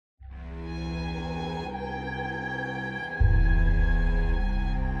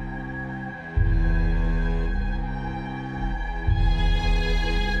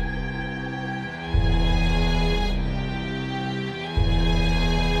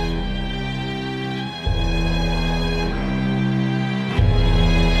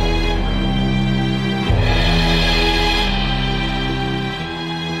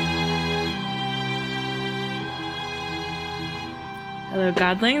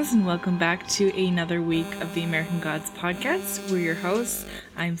Hello, Godlings, and welcome back to another week of the American Gods podcast. We're your hosts.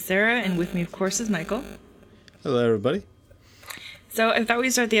 I'm Sarah, and with me, of course, is Michael. Hello, everybody. So I thought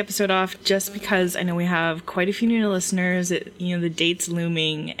we'd start the episode off just because I know we have quite a few new listeners. The date's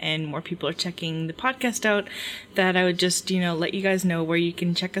looming and more people are checking the podcast out, that I would just, let you guys know where you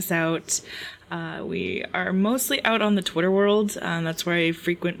can check us out. We are mostly out on the Twitter world. That's where I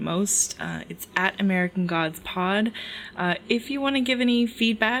frequent most. It's at American Gods Pod. If you want to give any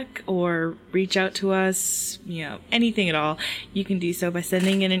feedback or reach out to us, anything at all, you can do so by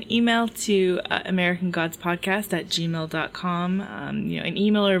sending in an email to americangodspodcast@gmail.com. An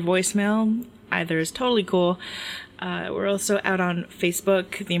email or voicemail, either is totally cool. We're also out on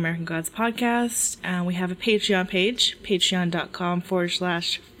Facebook, the American Gods Podcast. We have a Patreon page,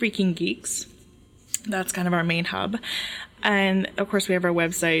 patreon.com/freakinggeeks. That's kind of our main hub. And of course, we have our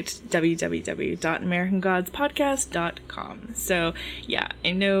website, www.americangodspodcast.com. So yeah, I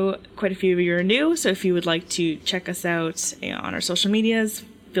know quite a few of you are new. So if you would like to check us out on our social medias,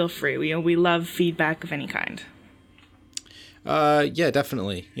 feel free. We love feedback of any kind. Yeah,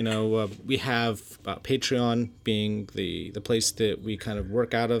 definitely. We have Patreon being the place that we kind of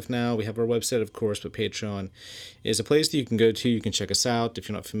work out of now. We have our website, of course, but Patreon is a place that you can go to. You can check us out if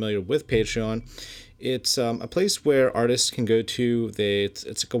you're not familiar with Patreon. It's a place where artists can go to. It's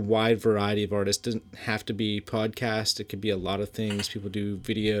like a wide variety of artists. It doesn't have to be podcast. It could be a lot of things. People do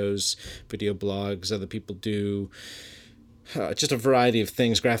videos, video blogs. Other people do just a variety of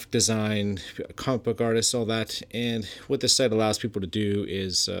things, graphic design, comic book artists, all that. And what this site allows people to do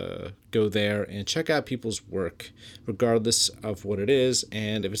is go there and check out people's work, regardless of what it is.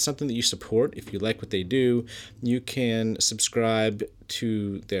 And if it's something that you support, if you like what they do, you can subscribe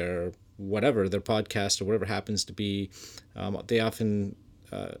to their podcast or whatever happens to be. They often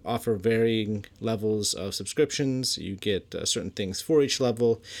offer varying levels of subscriptions. You get certain things for each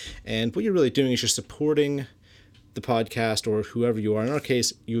level. And what you're really doing is you're supporting the podcast or whoever you are. In our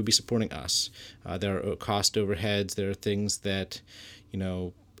case, you would be supporting us. There are cost overheads. There are things that,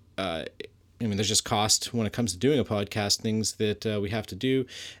 there's just cost when it comes to doing a podcast, things that we have to do.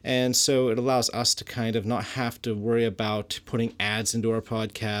 And so it allows us to kind of not have to worry about putting ads into our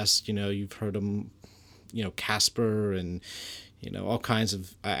podcast. You've heard them, Casper and, all kinds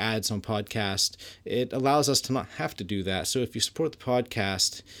of ads on podcast. It allows us to not have to do that. So if you support the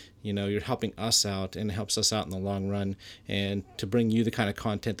podcast, you're helping us out, and it helps us out in the long run and to bring you the kind of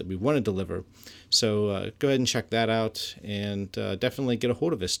content that we want to deliver. So go ahead and check that out, and definitely get a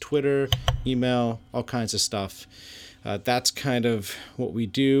hold of us. Twitter, email, all kinds of stuff. That's kind of what we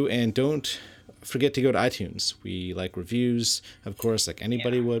do. And don't forget to go to iTunes. We like reviews, of course, like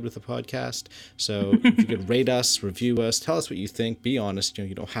anybody would with a podcast. So if you could rate us, review us, tell us what you think. Be honest.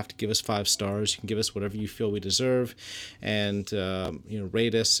 You don't have to give us 5 stars. You can give us whatever you feel we deserve, and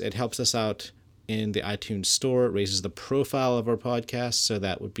rate us. It helps us out in the iTunes store. It raises the profile of our podcast, so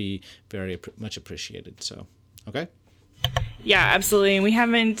that would be very much appreciated. So, okay. Yeah, absolutely. And we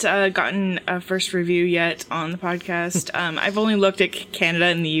haven't gotten a first review yet on the podcast. I've only looked at Canada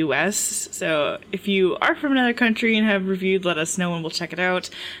and the US. So if you are from another country and have reviewed, let us know and we'll check it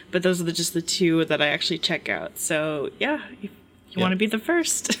out. But those are just the 2 that I actually check out. So yeah, if you want to be the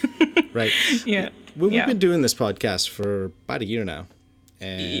first. Right. Yeah. We've been doing this podcast for about a year now.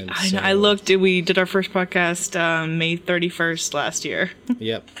 And I looked. We did our first podcast May 31st last year.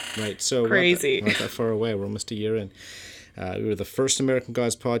 Yep. Right. So crazy. We're not that far away. We're almost a year in. We were the first American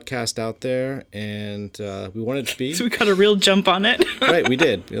Gods podcast out there, and we wanted to be. So we got a real jump on it. Right, we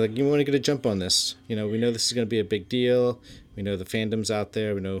did. We're like, you want to get a jump on this. We know this is going to be a big deal. We know the fandom's out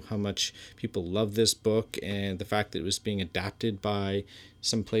there. We know how much people love this book, and the fact that it was being adapted by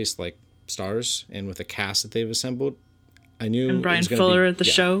some place like Stars and with a cast that they've assembled. I knew. And Brian Fuller at the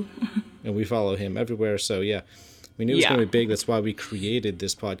show. And we follow him everywhere, so yeah. We knew it was going to be big. That's why we created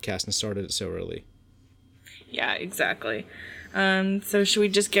this podcast and started it so early. Yeah, exactly. So should we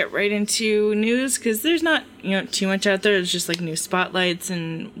just get right into news? Because there's not, too much out there. It's just like news spotlights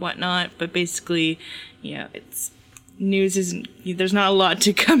and whatnot. But basically, news isn't, there's not a lot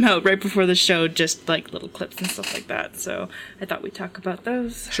to come out right before the show, just like little clips and stuff like that. So I thought we'd talk about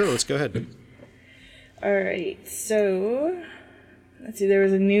those. Sure, let's go ahead. All right, so let's see. There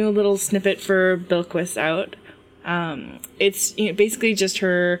was a new little snippet for Bilquis out. It's basically just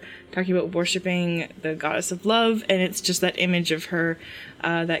her talking about worshiping the goddess of love, and it's just that image of her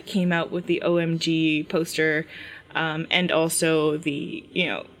that came out with the OMG poster, and also the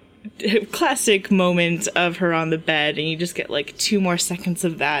classic moment of her on the bed, and you just get like 2 more seconds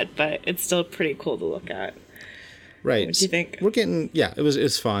of that, but it's still pretty cool to look at. Right. What do you think? We're getting,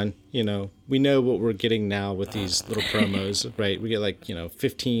 it's fine. You know, we know what we're getting now with these little promos, right? We get like,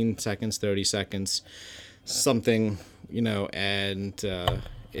 15 seconds, 30 seconds, something, and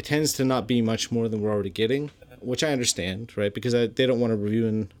it tends to not be much more than we're already getting, which I understand, right? Because they don't want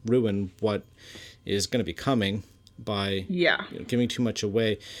to ruin what is going to be coming by giving too much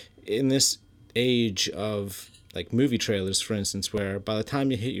away. In this age of like movie trailers, for instance, where by the time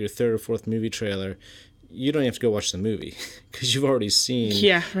you hit your third or fourth movie trailer, you don't have to go watch the movie because you've already seen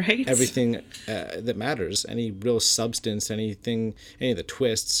everything that matters, any real substance, any of the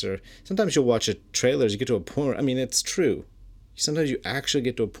twists. Or sometimes you'll watch trailers, you get to a point, I mean, it's true. Sometimes you actually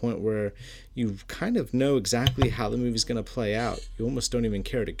get to a point where you kind of know exactly how the movie's going to play out. You almost don't even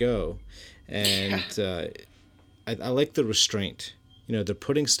care to go. And I like the restraint. They're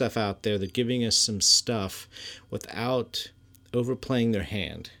putting stuff out there. They're giving us some stuff without overplaying their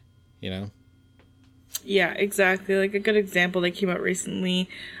hand, Yeah, exactly. Like a good example that came out recently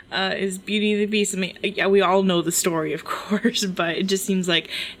is Beauty and the Beast. I mean, we all know the story, of course, but it just seems like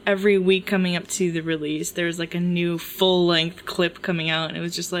every week coming up to the release, there's like a new full-length clip coming out, and it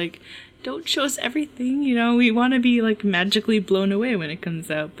was just like, don't show us everything, we want to be like magically blown away when it comes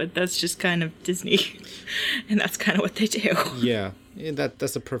out, but that's just kind of Disney, and that's kind of what they do. Yeah,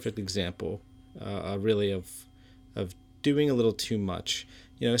 that's a perfect example, really, of doing a little too much,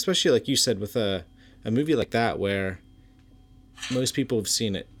 especially like you said with a movie like that where most people have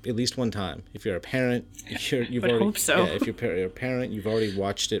seen it at least one time. If you're a parent, you've already hope so. If you're a parent, you've already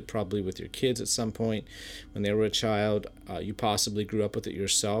watched it probably with your kids at some point when they were a child. You possibly grew up with it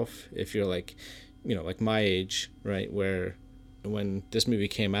yourself. If you're like, like my age, right, where when this movie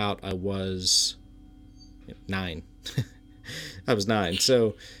came out, I was 9. I was 9.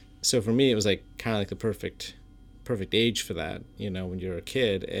 So for me, it was like kind of like the perfect age for that, when you're a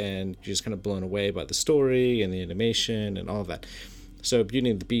kid and you're just kind of blown away by the story and the animation and all of that. So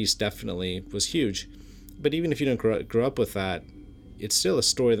Beauty and the Beast definitely was huge. But even if you don't grow up with that, it's still a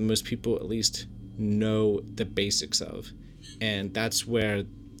story that most people at least know the basics of. And that's where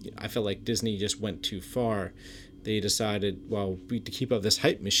I felt like Disney just went too far. They decided, well, to keep up this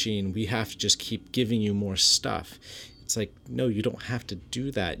hype machine, we have to just keep giving you more stuff. It's like, no, you don't have to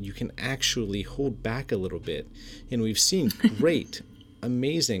do that. You can actually hold back a little bit. And we've seen great,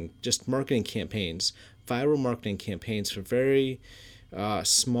 amazing, just marketing campaigns, viral marketing campaigns for very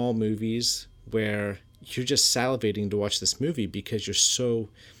small movies where you're just salivating to watch this movie because you're so,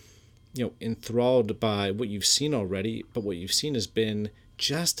 enthralled by what you've seen already. But what you've seen has been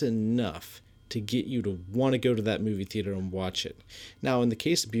just enough to get you to want to go to that movie theater and watch it. Now, in the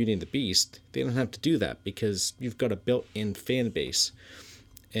case of Beauty and the Beast, they don't have to do that because you've got a built-in fan base.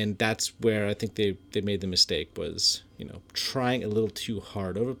 And that's where I think they made the mistake was, trying a little too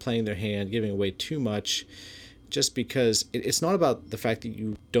hard, overplaying their hand, giving away too much, just because it's not about the fact that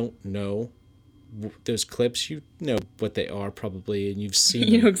you don't know those clips. You know what they are probably, and you've seen them.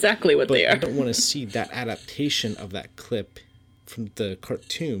 You know exactly what they are. But you don't want to see that adaptation of that clip from the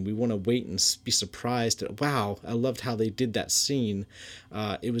cartoon. We want to wait and be surprised at, wow, I loved how they did that scene.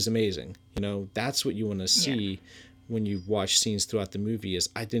 It was amazing. That's what you want to see when you watch scenes throughout the movie is,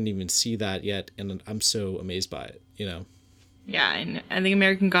 I didn't even see that yet, and I'm so amazed by it, Yeah, and I think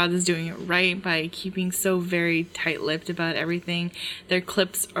American Gods is doing it right by keeping so very tight-lipped about everything. Their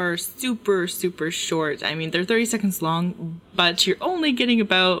clips are super, super short. I mean, they're 30 seconds long, but you're only getting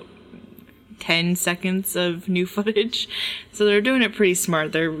about 10 seconds of new footage. So they're doing it pretty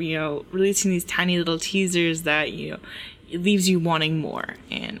smart. They're, releasing these tiny little teasers that, it leaves you wanting more.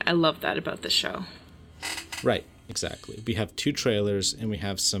 And I love that about the show. Right, exactly. We have 2 trailers and we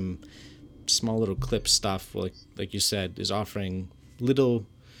have some small little clip stuff, like you said, is offering little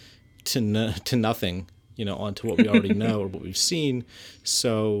to nothing, onto what we already know or what we've seen.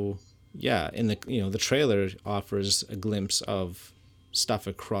 So yeah, and the trailer offers a glimpse of stuff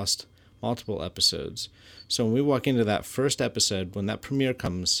across multiple episodes. So when we walk into that first episode, when that premiere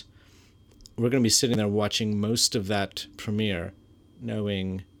comes, we're going to be sitting there watching most of that premiere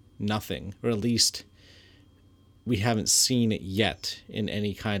knowing nothing, or at least we haven't seen it yet in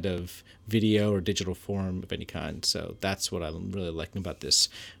any kind of video or digital form of any kind. So that's what I'm really liking about this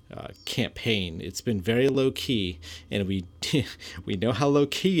campaign. It's been very low key, and we know how low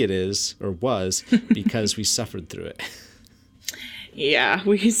key it is or was because we suffered through it. Yeah,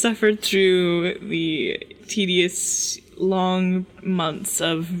 we suffered through the tedious, long months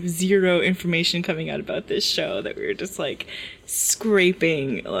of zero information coming out about this show that we were just like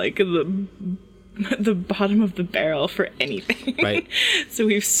scraping like the the bottom of the barrel for anything. Right. So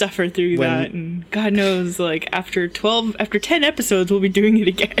we've suffered through that, and God knows, like, after 10 episodes, we'll be doing it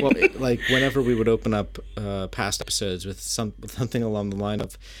again. Well, like, whenever we would open up past episodes with something along the line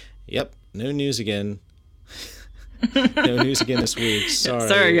of, yep, no news again. No news again this week.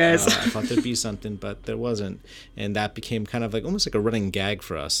 Sorry guys. I thought there'd be something, but there wasn't. And that became kind of like almost like a running gag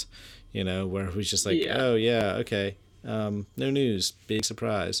for us, you know, where it was just like, oh, yeah, okay. No news, big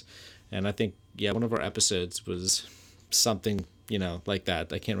surprise. And I think, one of our episodes was something, you know, like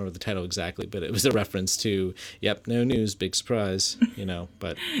that. I can't remember the title exactly, but it was a reference to, yep, no news, big surprise, you know,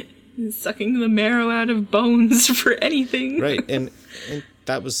 but... Sucking the marrow out of bones for anything. Right, and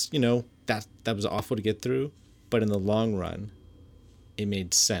that was, you know, that was awful to get through, but in the long run, it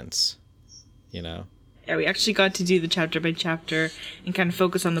made sense, you know? Yeah, we actually got to do the chapter by chapter and kind of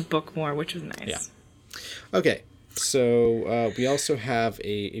focus on the book more, which was nice. Yeah. Okay. So we also have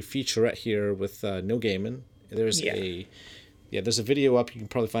a featurette here with Neil Gaiman. There's there's a video up. You can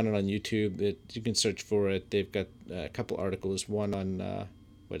probably find it on YouTube. You can search for it. They've got a couple articles. One on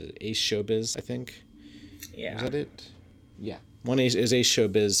Ace Showbiz, I think. Yeah. Is that it? Yeah. One is Ace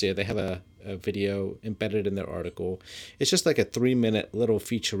Showbiz. Yeah, they have a video embedded in their article. It's just like a 3-minute little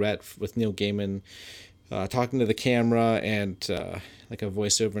featurette with Neil Gaiman talking to the camera and like a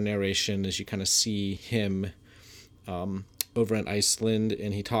voiceover narration as you kind of see him over in Iceland,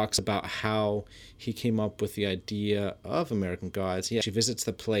 and he talks about how he came up with the idea of American Gods. He actually visits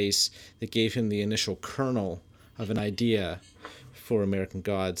the place that gave him the initial kernel of an idea for American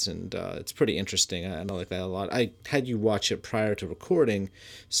Gods, and it's pretty interesting. I like that a lot. I had you watch it prior to recording,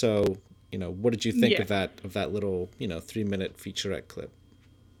 so you know, what did you think of that little 3-minute featurette clip?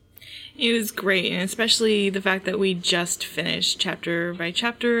 It was great, and especially the fact that we just finished chapter by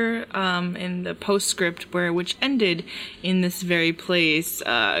chapter in the postscript, which ended in this very place.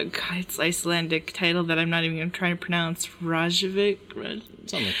 It's Icelandic title that I'm not even going to try to pronounce. Rajavik?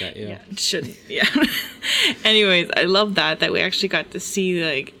 Something like that, yeah. Shouldn't, yeah. Anyways, I love that we actually got to see,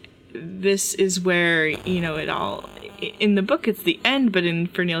 like, this is where, it all... In the book, it's the end, but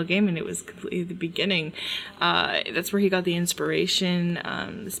for Neil Gaiman, it was completely the beginning. That's where he got the inspiration.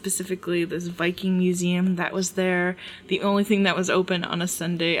 Specifically, this Viking museum that was there. The only thing that was open on a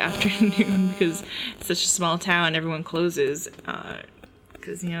Sunday afternoon, because it's such a small town, everyone closes.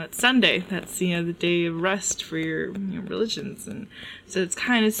 Because it's Sunday. That's the day of rest for your religions, and so it's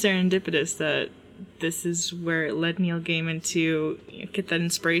kind of serendipitous that this is where it led Neil Gaiman to get that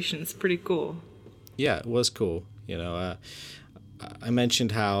inspiration. It's pretty cool. Yeah, it was cool. I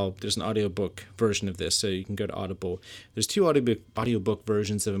mentioned how there's an audiobook version of this, so you can go to Audible. There's 2 audiobook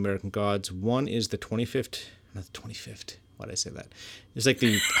versions of American Gods. One is the 25th, not the 25th. Why did I say that? It's like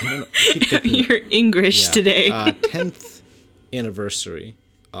the, I don't know. I keep thinking, you're English today. 10th anniversary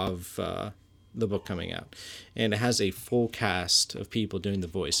of the book coming out. And it has a full cast of people doing the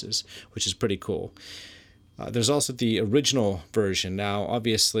voices, which is pretty cool. There's also the original version. Now,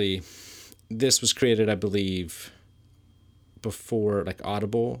 obviously, this was created, I believe, before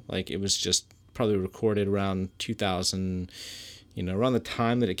Audible. It was just probably recorded around 2000, around the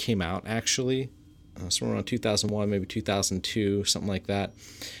time that it came out, actually. Somewhere around 2001, maybe 2002, something like that.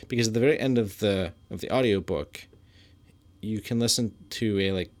 Because at the very end of the audiobook, you can listen to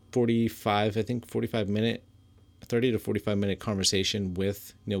a 30 to 45 minute conversation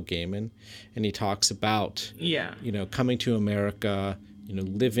with Neil Gaiman, and he talks about coming to America,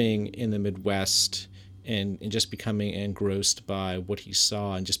 living in the Midwest, and just becoming engrossed by what he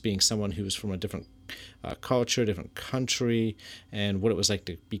saw, and just being someone who was from a different culture, different country, and what it was like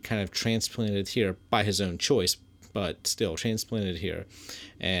to be kind of transplanted here by his own choice, but still transplanted here,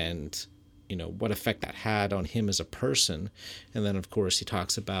 and what effect that had on him as a person. And then, of course, he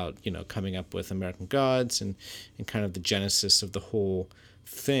talks about, coming up with American Gods and kind of the genesis of the whole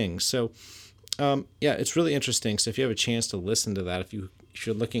thing. So, it's really interesting. So if you have a chance to listen to that, if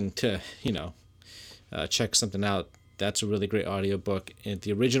you're looking to, check something out, that's a really great audiobook. And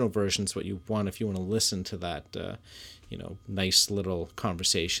the original version is what you want if you want to listen to that, nice little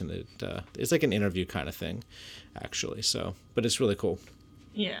conversation that it's like an interview kind of thing, actually. So, but it's really cool.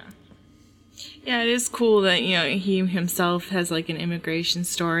 Yeah. Yeah, it is cool that, he himself has an immigration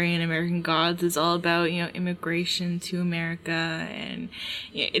story, and American Gods is all about, immigration to America, and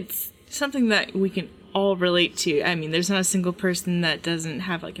it's something that we can all relate to. I mean, there's not a single person that doesn't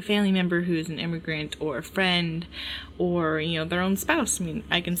have a family member who is an immigrant, or a friend, or, their own spouse. I mean,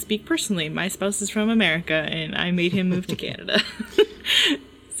 I can speak personally. My spouse is from America, and I made him move to Canada.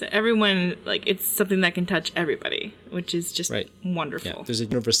 So everyone, it's something that can touch everybody, which is just wonderful. Yeah, there's a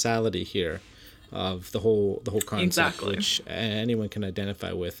universality here of the whole concept, Exactly. which anyone can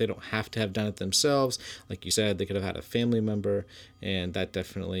identify with. They don't have to have done it themselves. Like you said, they could have had a family member, and that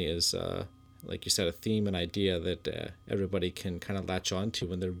definitely is, like you said, a theme and idea that everybody can kind of latch on to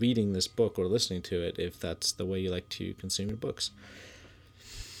when they're reading this book or listening to it, if that's the way you like to consume your books.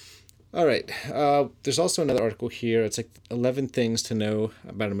 All right. There's also another article here. It's like 11 things to know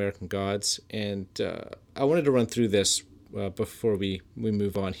about American gods. And I wanted to run through this before we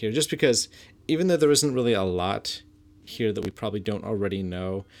move on here, just because even though there isn't really a lot here that we probably don't already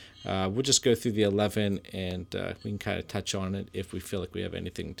know, we'll just go through the 11 and we can kind of touch on it if we feel like we have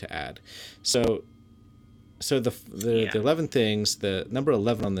anything to add. So the 11 things, the number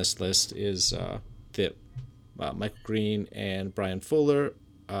 11 on this list is that Michael Green and Brian Fuller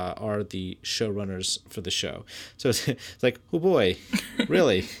are the showrunners for the show. So it's like, oh boy,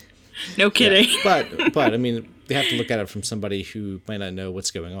 really? No kidding. Yeah. But I mean, they have to look at it from somebody who might not know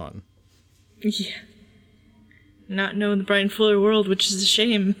what's going on. Yeah. Not know the Brian Fuller world, which is a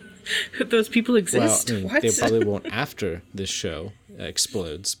shame. Those people exist. Well, I mean, what? they probably won't after this show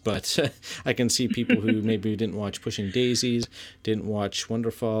explodes, but I can see people who maybe didn't watch Pushing Daisies, didn't watch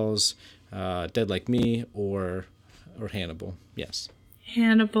Wonder Falls, Dead Like Me, or Hannibal. Yes.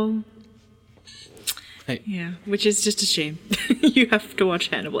 Hannibal. Hey. Yeah, which is just a shame. You have to watch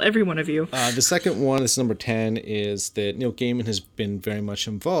Hannibal, every one of you. The second one, this is number 10, is that Neil Gaiman has been very much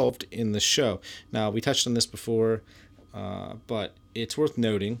involved in the show. Now, we touched on this before, but it's worth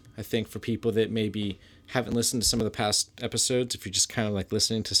noting, I think, for people that maybe haven't listened to some of the past episodes, if you're just kind of like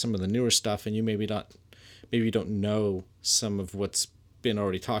listening to some of the newer stuff and you maybe you don't know some of what's been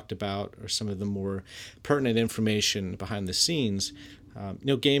already talked about or some of the more pertinent information behind the scenes.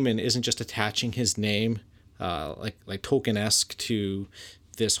 Neil Gaiman isn't just attaching his name like Tolkien-esque to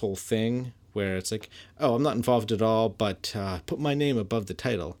this whole thing where it's like, oh, I'm not involved at all, but put my name above the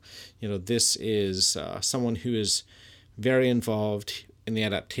title. This is someone who is very involved in the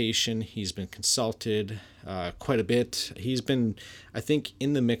adaptation. He's been consulted quite a bit. He's been, I think,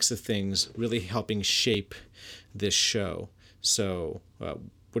 in the mix of things, really helping shape this show. So what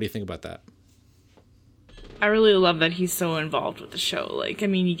do you think about that? I really love that he's so involved with the show. Like, I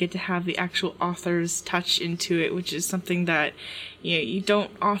mean, you get to have the actual author's touch into it, which is something that, you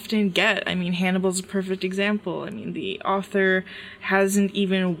don't often get. I mean, Hannibal's a perfect example. I mean, the author hasn't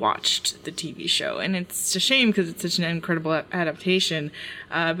even watched the TV show, and it's a shame because it's such an incredible adaptation.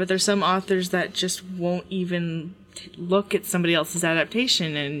 But there's some authors that just won't even look at somebody else's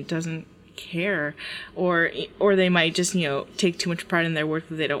adaptation and doesn't care, or they might just, take too much pride in their work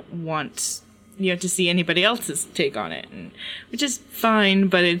that they don't want to see anybody else's take on it, which is fine,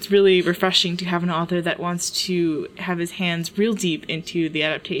 but it's really refreshing to have an author that wants to have his hands real deep into the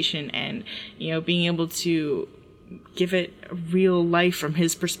adaptation and, being able to give it a real life from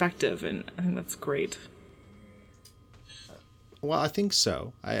his perspective, and I think that's great. Well, I think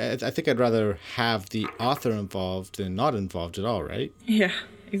so. I think I'd rather have the author involved than not involved at all, right? Yeah,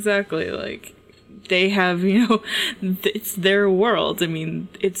 exactly. Like, they have, it's their world. I mean,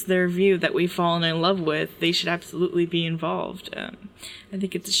 it's their view that we've fallen in love with. They should absolutely be involved. I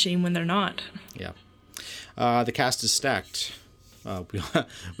think it's a shame when they're not. Yeah. The cast is stacked.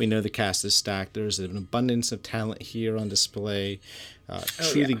 We know the cast is stacked. There's an abundance of talent here on display.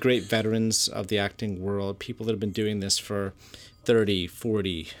 Truly great veterans of the acting world. People that have been doing this for 30,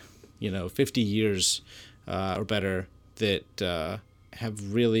 40, 50 years or better, that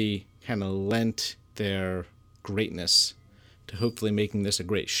have really kind of lent their greatness to hopefully making this a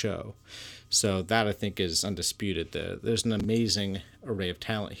great show. So that, I think, is undisputed. There's an amazing array of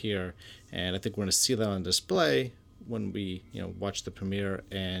talent here, and I think we're going to see that on display when we watch the premiere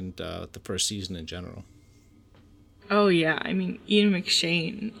and the first season in general. Oh yeah, I mean, Ian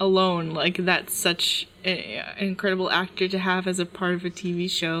McShane alone, like, that's such an incredible actor to have as a part of a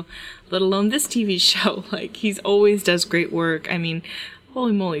TV show, let alone this TV show. Like, he's always does great work. I mean,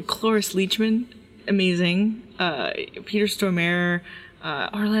 holy moly, Cloris Leachman, amazing. Peter Stormare,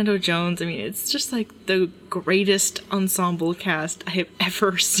 Orlando Jones. I mean, it's just like the greatest ensemble cast I have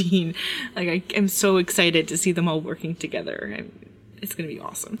ever seen. Like, I am so excited to see them all working together. It's going to be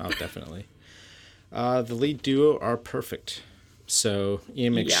awesome. Oh, definitely. The lead duo are perfect. So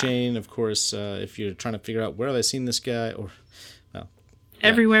Ian McShane, of course, if you're trying to figure out where have I seen this guy, or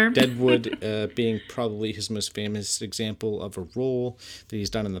everywhere. Deadwood being probably his most famous example of a role that he's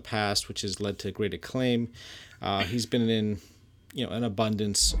done in the past, which has led to great acclaim. He's been in an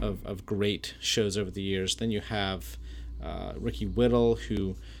abundance of great shows over the years. Then you have Ricky Whittle,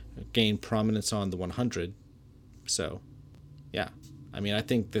 who gained prominence on The 100. So, yeah. I mean, I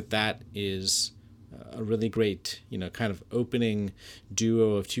think that is a really great, kind of opening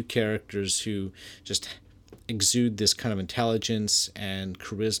duo of two characters who just exude this kind of intelligence and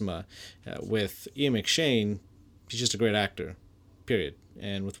charisma. With Ian McShane, he's just a great actor, period.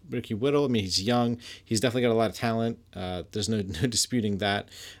 And with Ricky Whittle, I mean, he's young. He's definitely got a lot of talent. There's no disputing that.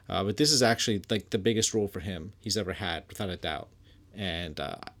 But this is actually like the biggest role for him he's ever had, without a doubt. And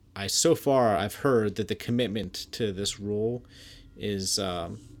I've heard that the commitment to this role is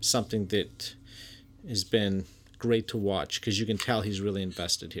something that has been great to watch, because you can tell he's really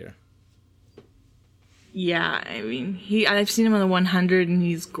invested here. Yeah, I mean, I've seen him on the 100 and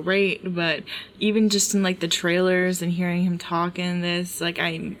he's great, but even just in like the trailers and hearing him talk in this, like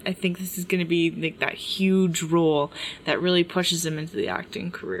I think this is going to be like that huge role that really pushes him into the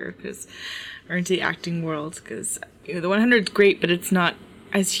acting career, or into the acting world, because the 100 is great, but it's not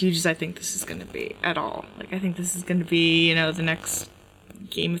as huge as I think this is going to be at all. Like I think this is going to be, the next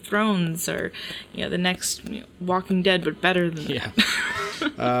Game of Thrones, or the next Walking Dead, but better than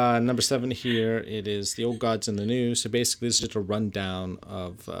that. Number 7 here, it is The Old Gods and the New. So basically this is just a rundown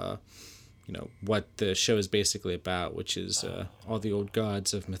of what the show is basically about, which is all the old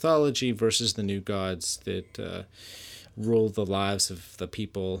gods of mythology versus the new gods that rule the lives of the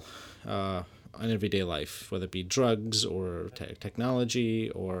people on everyday life, whether it be drugs or technology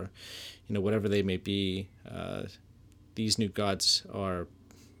or whatever they may be. These new gods are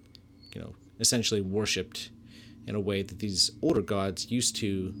essentially worshipped in a way that these older gods used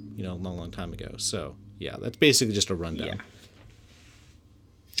to, a long time ago. So, yeah, that's basically just a rundown.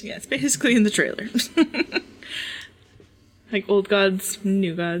 Yeah, it's basically in the trailer. Like old gods,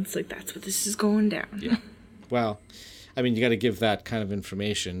 new gods, like that's what this is going down. Yeah. Well, I mean, you got to give that kind of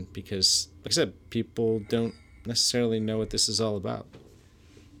information because, like I said, people don't necessarily know what this is all about.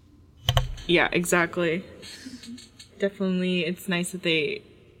 Yeah, exactly. Definitely, it's nice that they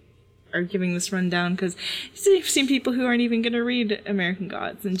are giving this rundown, because I've seen people who aren't even going to read American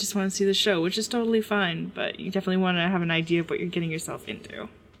Gods and just want to see the show, which is totally fine, but you definitely want to have an idea of what you're getting yourself into.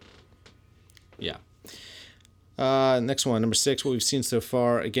 Yeah. Next one, number 6, what we've seen so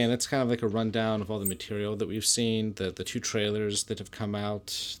far. Again, it's kind of like a rundown of all the material that we've seen, the 2 trailers that have come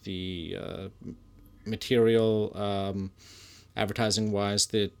out, the material advertising-wise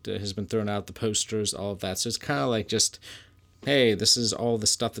that has been thrown out, the posters, all of that. So it's kind of like just, hey, this is all the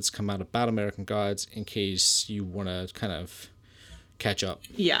stuff that's come out about American Gods in case you want to kind of catch up.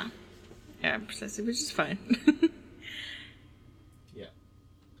 Yeah. Yeah, precisely, which is fine. Yeah.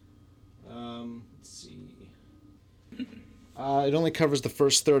 Let's see. It only covers the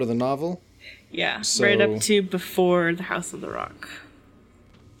first third of the novel. Yeah, so, right up to before the House of the Rock.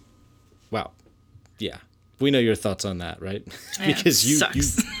 Wow. Yeah. We know your thoughts on that, right? Because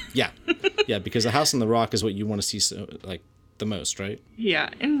yeah, because the House on the Rock is what you want to see, the most, right? Yeah,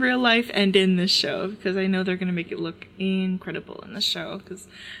 in real life and in this show, because I know they're going to make it look incredible in the show, because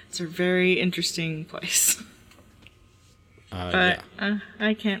it's a very interesting place. But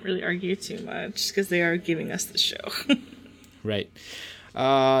I can't really argue too much, because they are giving us the show. Right.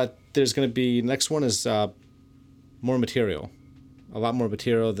 There's going to be, next one is more material. A lot more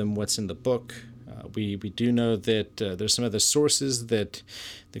material than what's in the book. We do know that there's some other sources that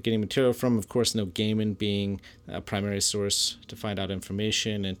they're getting material from. Of course, Neil Gaiman being a primary source to find out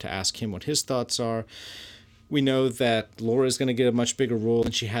information and to ask him what his thoughts are. We know that Laura is going to get a much bigger role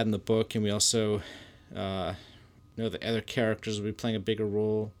than she had in the book, and we also know that other characters will be playing a bigger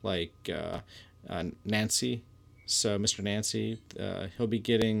role, like Nancy. So Mr. Nancy, he'll be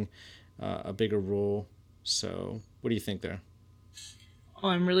getting a bigger role. So what do you think there? Oh,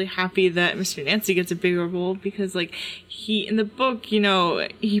 I'm really happy that Mr. Nancy gets a bigger role, because he in the book,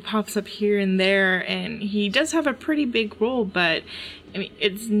 he pops up here and there and he does have a pretty big role, but I mean,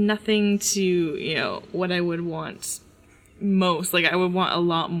 it's nothing to, what I would want most. Like, I would want a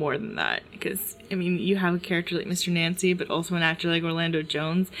lot more than that, because I mean, you have a character like Mr. Nancy, but also an actor like Orlando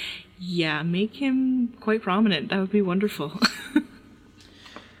Jones. Yeah, make him quite prominent. That would be wonderful.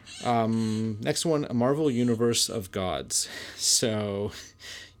 Next one, a Marvel Universe of Gods. So,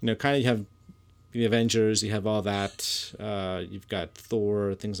 kind of you have the Avengers, you have all that. You've got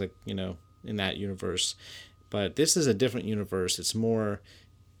Thor, things like, in that universe. But this is a different universe. It's more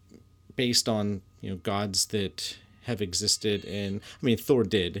based on, gods that have existed Thor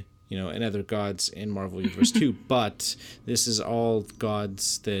did, and other gods in Marvel Universe too. But this is all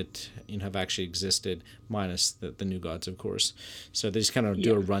gods that have actually existed, minus the new gods, of course. So they just kind of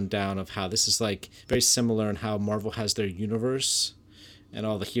do a rundown of how this is very similar in how Marvel has their universe and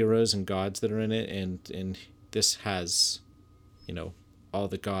all the heroes and gods that are in it, and this has, all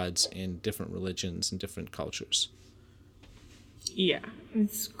the gods in different religions and different cultures. Yeah,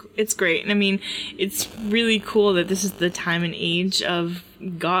 it's great. And I mean, it's really cool that this is the time and age of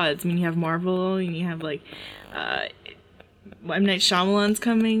gods. I mean, you have Marvel and you have like M. Night Shyamalan's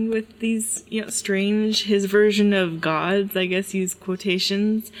coming with these, strange, his version of gods, I guess, use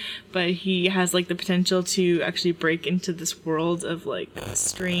quotations, but he has like the potential to actually break into this world of like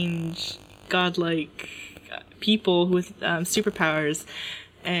strange, godlike people with superpowers.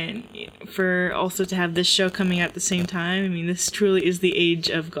 And for also to have this show coming out at the same time, I mean, this truly is the age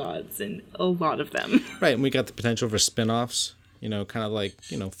of gods, and a lot of them. Right, and we got the potential for spin-offs, kind of like,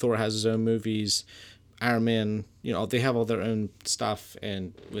 Thor has his own movies, Iron Man, they have all their own stuff,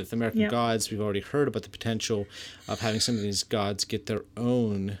 and with American Gods, we've already heard about the potential of having some of these gods get their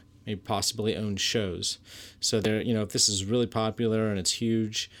own, maybe possibly own shows. So they're, if this is really popular and it's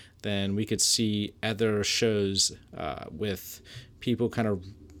huge, then we could see other shows with people kind of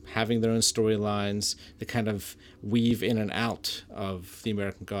having their own storylines that kind of weave in and out of the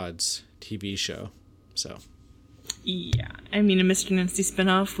American Gods TV show. So, yeah, I mean, a Mr. Nancy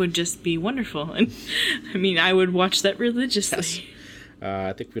spinoff would just be wonderful, and I mean, I would watch that religiously. Yes.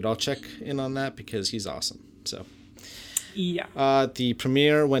 I think we'd all check in on that because he's awesome. So, yeah. The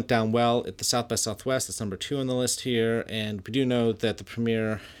premiere went down well at the South by Southwest. That's number 2 on the list here, and we do know that the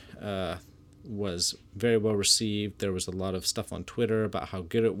premiere was very well received. There was a lot of stuff on Twitter about how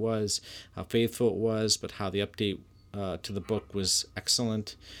good it was, how faithful it was, but how the update to the book was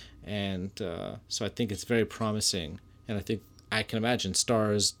excellent. And so I think it's very promising. And I think I can imagine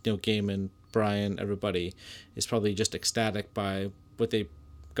stars, Neil Gaiman, Brian, everybody is probably just ecstatic by what they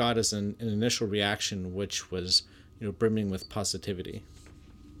got as an initial reaction, which was, brimming with positivity.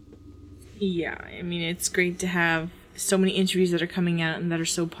 Yeah, I mean, it's great to have so many interviews that are coming out and that are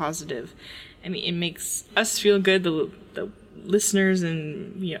so positive. I mean, it makes us feel good, the listeners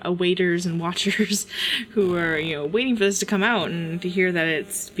and awaiters and watchers who are waiting for this to come out, and to hear that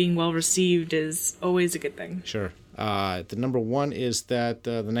it's being well received is always a good thing. Sure. The number 1 is that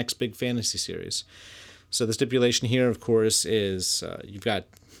the next big fantasy series. So the stipulation here, of course, is you've got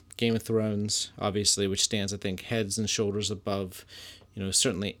Game of Thrones, obviously, which stands, I think, heads and shoulders above,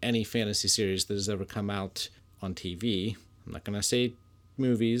 certainly any fantasy series that has ever come out on TV. I'm not going to say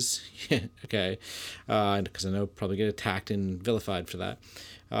movies, okay, because I know I'll probably get attacked and vilified for that.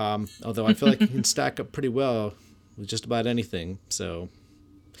 Although I feel like you can stack up pretty well with just about anything. So,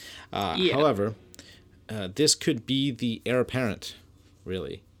 however, this could be the heir apparent,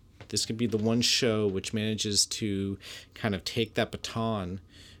 really. This could be the one show which manages to kind of take that baton,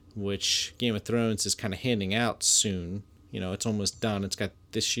 which Game of Thrones is kind of handing out soon. It's almost done. It's got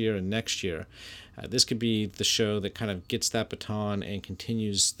this year and next year. This could be the show that kind of gets that baton and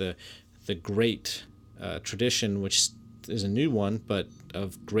continues the great tradition, which is a new one, but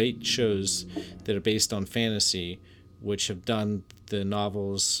of great shows that are based on fantasy, which have done the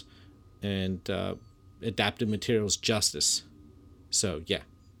novels and adapted materials justice. So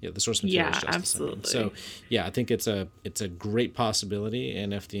the source material is justice. Absolutely. So I think it's a great possibility,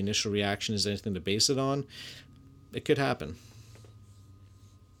 and if the initial reaction is anything to base it on, it could happen.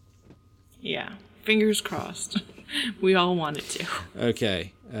 Yeah, fingers crossed. We all want it to.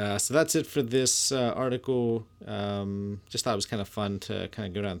 Okay, so that's it for this article. Just thought it was kind of fun to kind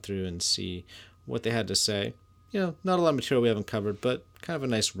of go down through and see what they had to say. Not a lot of material we haven't covered, but kind of a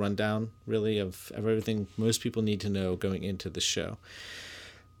nice rundown, really, of everything most people need to know going into the show.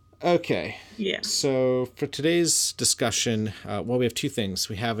 Okay. Yeah. So for today's discussion, we have 2 things.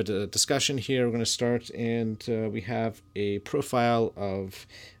 We have a discussion here we're going to start, and we have a profile of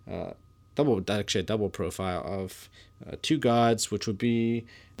a double profile of 2 gods, which would be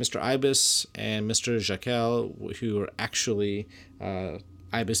Mr. Ibis and Mr. Jekyll, who are actually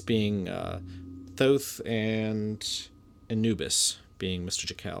Ibis being Thoth and Anubis being Mr.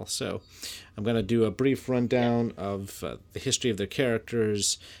 Jekyll. So I'm going to do a brief rundown of the history of their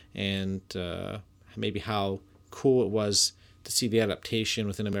characters and maybe how cool it was to see the adaptation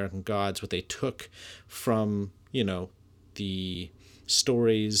within American Gods, what they took from, the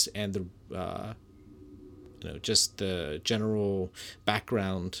stories and the, just the general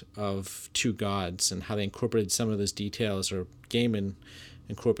background of 2 gods and how they incorporated some of those details, or Gaiman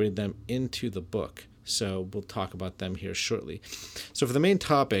incorporated them into the book. So we'll talk about them here shortly. So for the main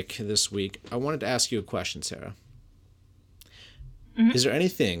topic this week, I wanted to ask you a question, Sarah. Mm-hmm. Is there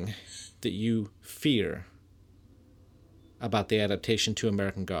anything that you fear about the adaptation to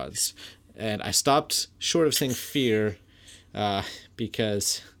American Gods? And I stopped short of saying fear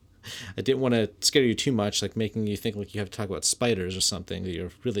because I didn't want to scare you too much, like making you think like you have to talk about spiders or something that you're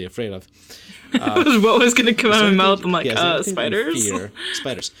really afraid of. What was going to come out of my mouth? I'm like, spiders?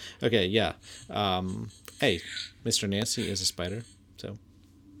 Spiders. Okay, yeah. Hey, Mr. Nancy is a spider, so.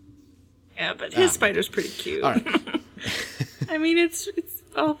 Yeah, but his spider's pretty cute. All right. I mean, it's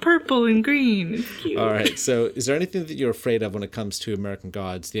all purple and green. It's cute. All right. So, is there anything that you're afraid of when it comes to American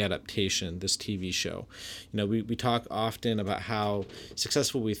Gods, the adaptation, this TV show? You know, we talk often about how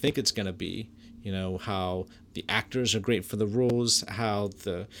successful we think it's going to be. You know, how the actors are great for the roles, how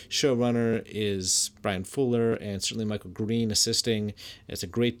the showrunner is Brian Fuller and certainly Michael Green assisting. It's a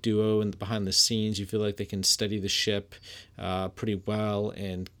great duo, and behind the scenes, you feel like they can steady the ship pretty well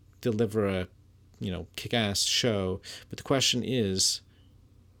and deliver a, kick-ass show. But the question is,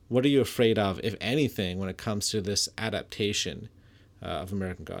 what are you afraid of, if anything, when it comes to this adaptation of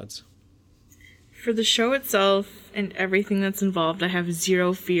American Gods? For the show itself and everything that's involved, I have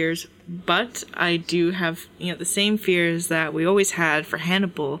zero fears, but I do have, the same fears that we always had for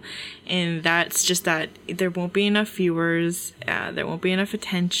Hannibal, and that's just that there won't be enough viewers, there won't be enough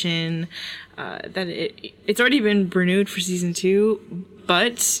attention, that it's already been renewed for season 2,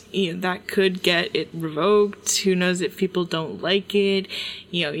 but that could get it revoked. Who knows if people don't like it?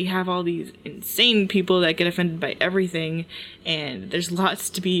 You have all these insane people that get offended by everything, and there's lots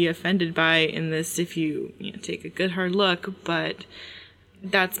to be offended by in this if you take a good hard look. But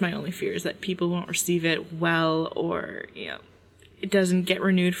that's my only fear, is that people won't receive it well, or it doesn't get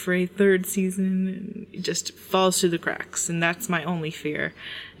renewed for a 3rd season and it just falls through the cracks. And that's my only fear.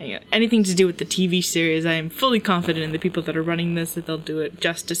 Anything to do with the TV series, I am fully confident in the people that are running this, that they'll do it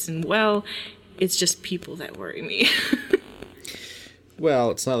justice and well. It's just people that worry me. Well,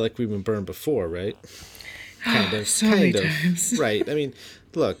 it's not like we've been burned before, right? Kind of. So many times. Right. I mean,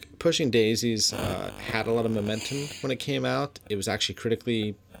 look, Pushing Daisies had a lot of momentum when it came out. It was actually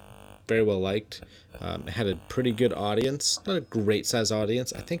critically very well liked. It had a pretty good audience, not a great size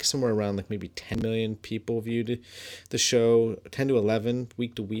audience. I think somewhere around like maybe 10 million people viewed the show, 10 to 11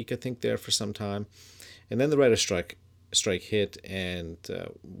 week to week, I think, there for some time. And then the writer's strike hit, and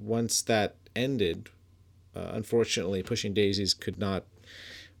once that ended, unfortunately, Pushing Daisies could not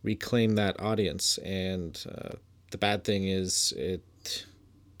reclaim that audience. And the bad thing is it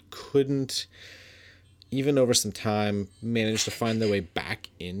couldn't, even over some time, manage to find their way back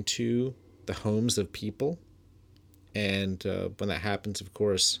into the homes of people. And when that happens, of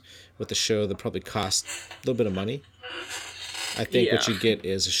course, with the show, that probably cost a little bit of money. I think what you get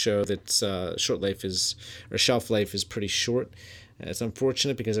is a show that's shelf life is pretty short. It's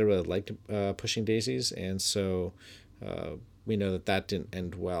unfortunate because I really liked Pushing Daisies, and so we know that didn't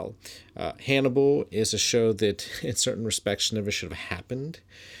end well. Hannibal is a show that, in certain respects, never should have happened,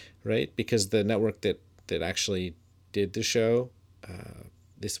 right? Because the network that actually did the show,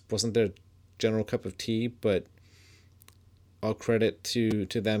 this wasn't their general cup of tea, but all credit to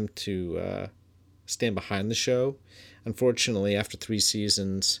them to stand behind the show. Unfortunately, after 3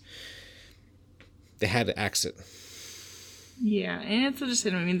 seasons, they had to exit. Yeah, and it's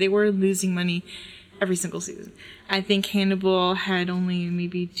interesting. I mean, they were losing money every single season. I think Hannibal had only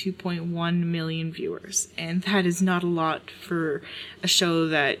maybe 2.1 million viewers, and that is not a lot for a show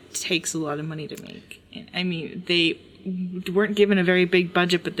that takes a lot of money to make. I mean, they weren't given a very big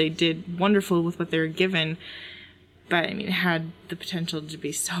budget, but they did wonderful with what they were given. But, I mean, it had the potential to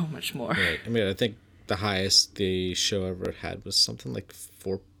be so much more. Right. I mean, I think the highest the show ever had was something like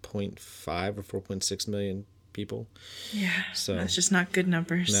 4.5 or 4.6 million people. Yeah, so that's just not good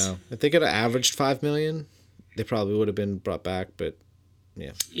numbers. No. If they could have averaged 5 million, they probably would have been brought back, but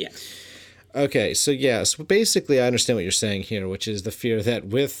yeah. Yeah. Okay, so basically I understand what you're saying here, which is the fear that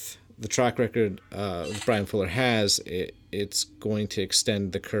with the track record Brian Fuller has, it's going to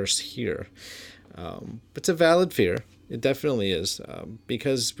extend the curse here. It's a valid fear. It definitely is,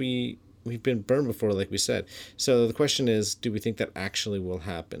 because we've been burned before, like we said. So the question is, do we think that actually will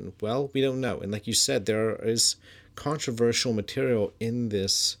happen? Well, we don't know. And like you said, there is controversial material in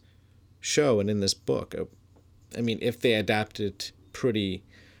this show and in this book. I mean, if they adapt it pretty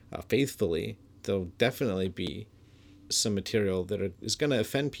faithfully, there'll definitely be some material that is going to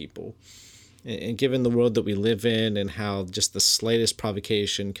offend people. And given the world that we live in and how just the slightest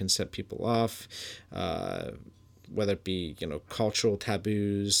provocation can set people off, whether it be cultural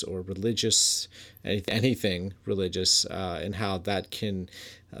taboos or religious, anything religious, and how that can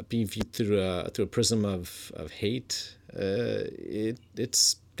be viewed through a prism of hate,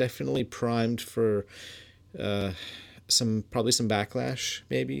 it's definitely primed for some backlash,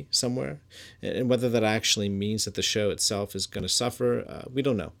 maybe somewhere, and whether that actually means that the show itself is going to suffer, we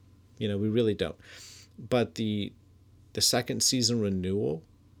don't know. We really don't. But the second season renewal,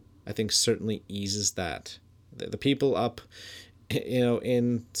 I think, certainly eases that. The people up,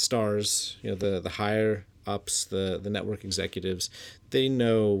 in stars, the higher ups, the network executives, they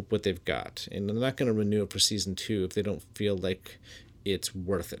know what they've got, and they're not going to renew it for season 2 if they don't feel like it's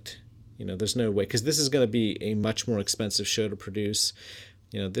worth it. You know, there's no way, because this is going to be a much more expensive show to produce.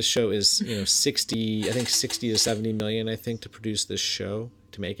 You know, this show is, 60 to 70 million, I think, to produce this show,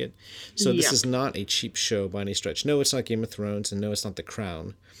 to make it. So this is not a cheap show by any stretch. No, it's not Game of Thrones, and no, it's not The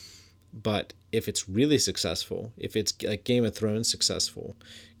Crown. But if it's really successful, if it's like Game of Thrones successful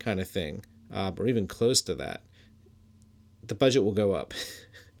kind of thing, or even close to that, the budget will go up.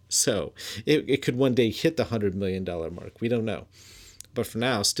 So it could one day hit the $100 million mark. We don't know. But for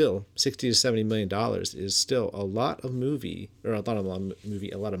now, still, $60 to $70 million is still a lot of money. A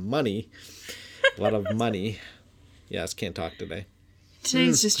lot of money. Yes, can't talk today.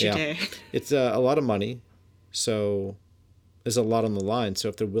 Today's just your day. It's a lot of money. So there's a lot on the line. So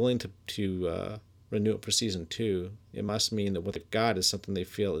if they're willing to renew it for season 2, it must mean that what they've got is something they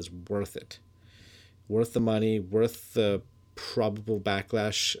feel is worth it. Worth the money, worth the probable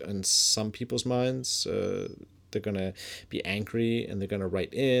backlash in some people's minds. They're going to be angry, and they're going to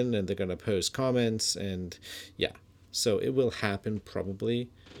write in, and they're going to post comments, and so it will happen probably,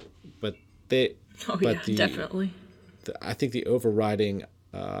 but definitely. I think the overriding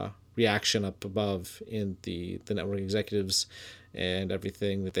reaction up above in the network executives and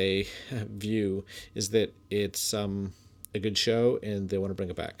everything that they view is that it's a good show, and they want to bring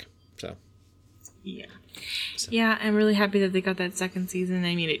it back. So. Yeah, I'm really happy that they got that second season.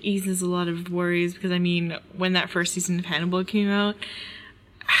 I mean, it eases a lot of worries because, I mean, when that first season of Hannibal came out,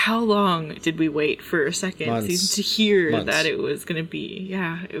 how long did we wait for a second season to hear that it was going to be?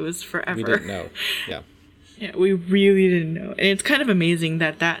 Yeah, it was forever. We didn't know. Yeah. Yeah, we really didn't know. And it's kind of amazing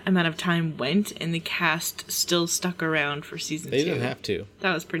that amount of time went and the cast still stuck around for season 2. They didn't have to.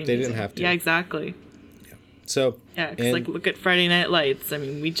 That was pretty amazing. They didn't have to. Yeah, exactly. So because like look at Friday Night Lights. I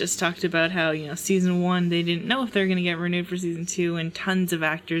mean, we just talked about how season 1 they didn't know if they were going to get renewed for season 2, and tons of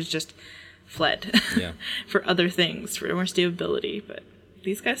actors just fled for other things, for more stability. But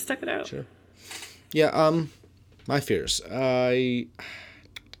these guys stuck it out. Sure. Yeah. My fears. I'm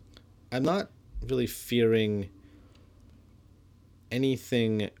not really fearing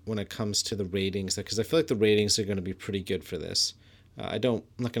anything when it comes to the ratings, because I feel like the ratings are going to be pretty good for this. I'm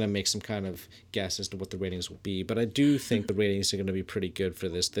not going to make some kind of guess as to what the ratings will be, but I do think the ratings are going to be pretty good for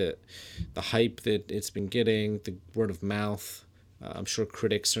this. The hype that it's been getting, the word of mouth. I'm sure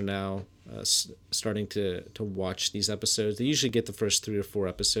critics are now starting to watch these episodes. They usually get the first 3 or 4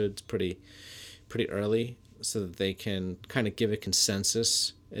 episodes pretty early, so that they can kind of give a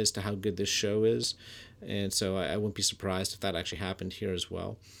consensus as to how good this show is. And so I wouldn't be surprised if that actually happened here as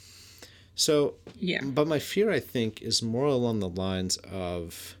well. So, but my fear, I think, is more along the lines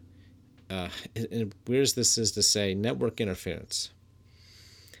of, and weird as this is to say, network interference.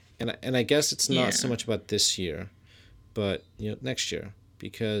 And I guess it's not so much about this year, but next year,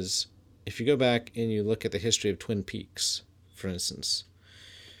 because if you go back and you look at the history of Twin Peaks, for instance,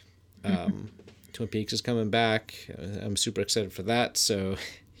 Twin Peaks is coming back. I'm super excited for that. So,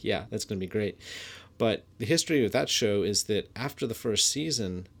 that's going to be great. But the history of that show is that after the first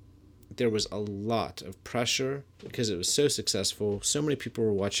season, there was a lot of pressure because it was so successful. So many people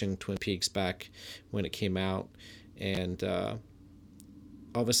were watching Twin Peaks back when it came out. And all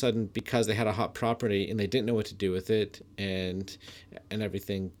of a sudden, because they had a hot property and they didn't know what to do with it and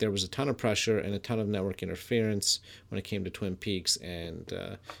everything, there was a ton of pressure and a ton of network interference when it came to Twin Peaks. And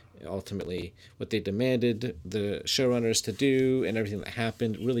ultimately, what they demanded the showrunners to do and everything that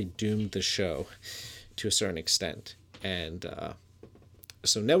happened really doomed the show to a certain extent. And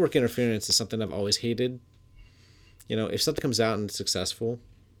so network interference is something I've always hated. If something comes out and it's successful,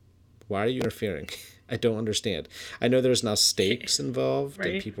 why are you interfering? I don't understand. I know there's now stakes involved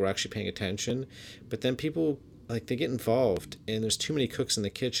and people are actually paying attention, but then people, they get involved and there's too many cooks in the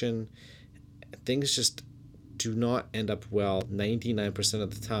kitchen. Things just do not end up well 99%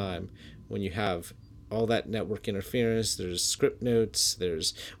 of the time when you have all that network interference. There's script notes,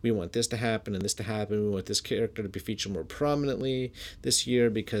 we want this to happen and this to happen, we want this character to be featured more prominently this year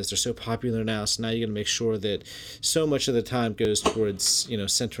because they're so popular now, so now you're going to make sure that so much of the time goes towards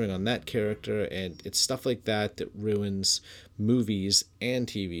centering on that character, and it's stuff like that that ruins movies and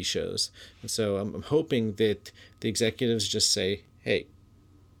TV shows. And so I'm hoping that the executives just say, hey,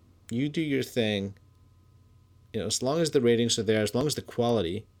 you do your thing, as long as the ratings are there, as long as the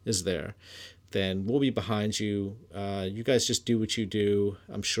quality is there, then we'll be behind you. You guys just do what you do.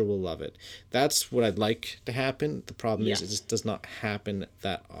 I'm sure we'll love it. That's what I'd like to happen. The problem is it just does not happen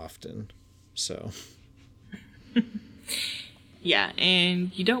that often. So.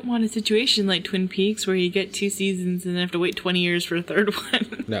 And you don't want a situation like Twin Peaks where you get 2 seasons and then have to wait 20 years for a third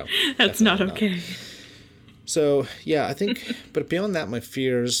one. No. That's not okay. So, yeah, I think, but beyond that, my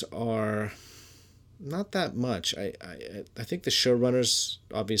fears are not that much. I think the showrunners,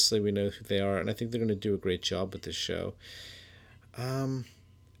 obviously, we know who they are, and I think they're going to do a great job with this show.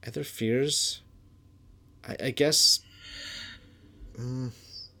 Other fears? I guess...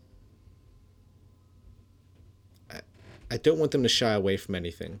 I don't want them to shy away from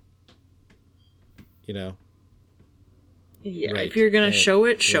anything. You know? Yeah, Right. if you're going to show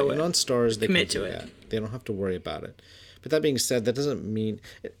it, show it. And on Stars, they Commit can do to it. that. They don't have to worry about it. But that being said, that doesn't mean...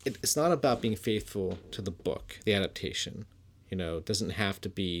 It's not about being faithful to the book, the adaptation. You know, it doesn't have to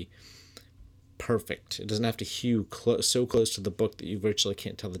be perfect. It doesn't have to hew so close to the book that you virtually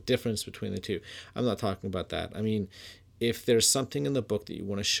can't tell the difference between the two. I'm not talking about that. I mean, if there's something in the book that you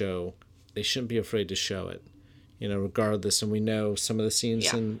want to show, they shouldn't be afraid to show it. You know, regardless. And we know some of the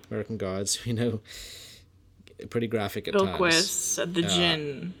scenes in American Gods, we know, pretty graphic at times. Bilquis, the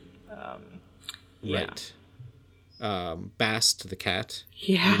Djinn. Right. Bast the cat.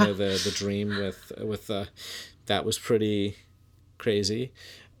 Yeah. You know, the dream with that was pretty crazy.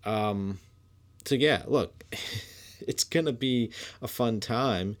 So yeah, look, it's gonna be a fun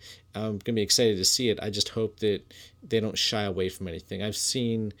time. I'm gonna be excited to see it. I just hope that they don't shy away from anything. I've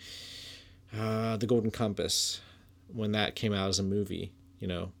seen The Golden Compass when that came out as a movie, you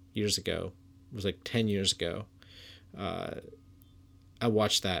know, years ago. It was like 10 years ago. I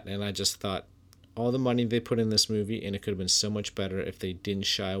watched that and I just thought, all the money they put in this movie, and it could have been so much better if they didn't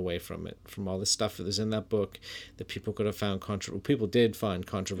shy away from it, from all the stuff that was in that book that people could have found people did find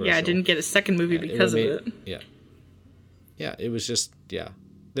controversial. Yeah, I didn't get a second movie because of it. Yeah, it was just,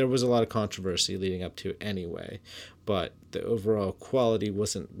 there was a lot of controversy leading up to it anyway, but the overall quality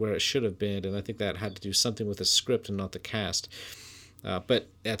wasn't where it should have been, and I think that had to do something with the script and not the cast. But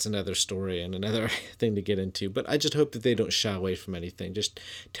that's another story and another thing to get into. But I just hope that they don't shy away from anything. Just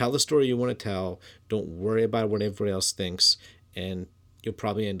tell the story you want to tell. Don't worry about what everybody else thinks. And you'll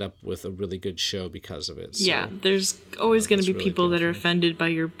probably end up with a really good show because of it. So, yeah, there's always going to be really people that are offended by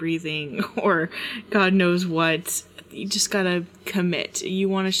your breathing or God knows what. You just got to commit. You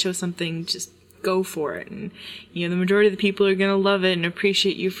want to show something, just go for it. And, you know, the majority of the people are going to love it and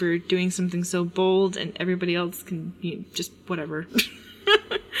appreciate you for doing something so bold, and everybody else can, you know, just whatever.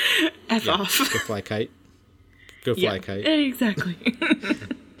 F off. Go fly kite. Go fly kite. Exactly.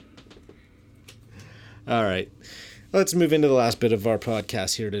 All right. Let's move into the last bit of our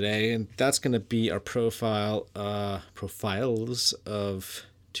podcast here today, and that's going to be our profiles of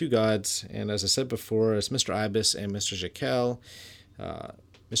two gods. And as I said before, it's Mr. Ibis and Mr. Jekyll.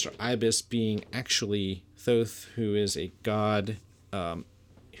 Mr. Ibis being actually Thoth, who is a god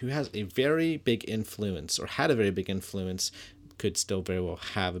who has a very big influence, or had a very big influence, could still very well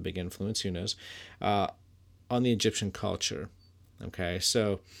have a big influence, who knows, on the Egyptian culture. Okay,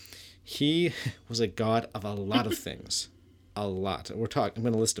 so he was a god of a lot of things. A lot. I'm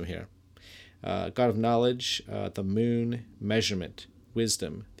going to list them here. God of knowledge, the moon, measurement,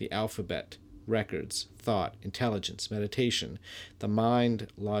 wisdom, the alphabet, records, thought, intelligence, meditation, the mind,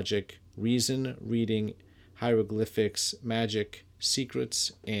 logic, reason, reading, hieroglyphics, magic,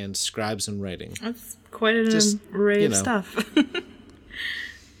 secrets, and scribes and writing. That's quite an array of stuff.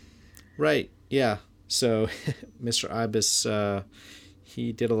 Right, yeah. So, Mr. Ibis,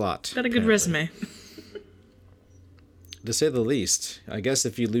 he did a lot. Got a good resume. To say the least. I guess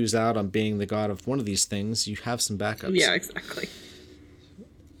if you lose out on being the god of one of these things, you have some backups. Yeah, exactly.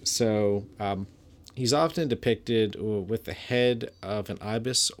 So, he's often depicted with the head of an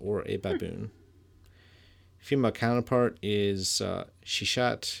ibis or a baboon. Female counterpart is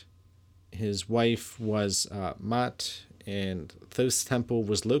Shishat. His wife was Mat, and Thoth's temple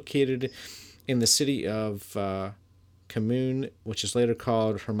was located in the city of Khamun, which is later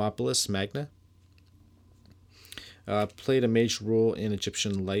called Hermopolis Magna. Played a major role in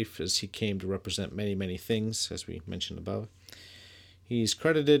Egyptian life as he came to represent many, many things, as we mentioned above. He's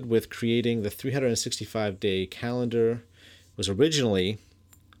credited with creating the 365-day calendar, was originally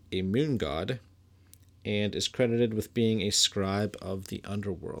a moon god, and is credited with being a scribe of the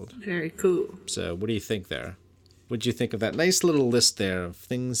underworld. Very cool. So what do you think there? What did you think of that nice little list there of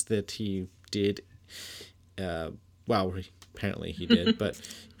things that he did? Apparently he did, but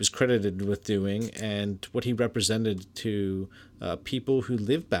he was credited with doing, and what he represented to people who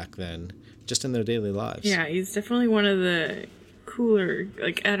lived back then, just in their daily lives. Yeah, he's definitely one of the cooler,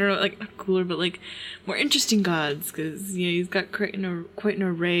 like, I don't know, like, not cooler, but, like, more interesting gods, because, you know, he's got quite an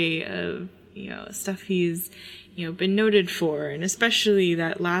array of, you know, stuff he's, you know, been noted for, and especially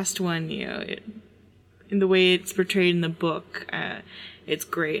that last one, you know, in the way it's portrayed in the book, it's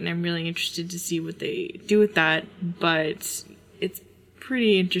great, and I'm really interested to see what they do with that, but it's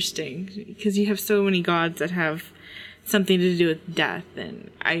pretty interesting because you have so many gods that have something to do with death,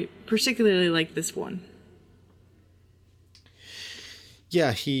 and I particularly like this one.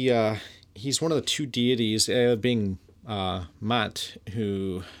 Yeah, he's one of the two deities, being Mat,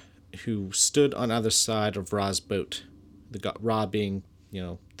 who stood on either side of Ra's boat. The god Ra being,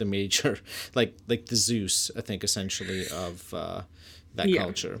 the major, like the Zeus, I think, essentially of that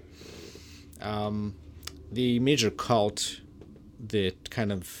culture. The major cult that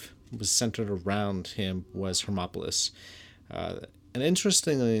kind of was centered around him was Hermopolis. And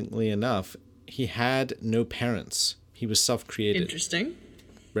interestingly enough, he had no parents. He was self-created. Interesting.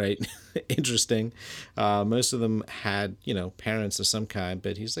 Right? Interesting. Most of them had, parents of some kind,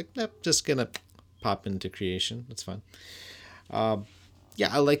 but he's like, nope, just gonna pop into creation. That's fine. Yeah,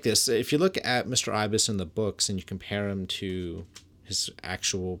 I like this. If you look at Mr. Ibis in the books and you compare him to his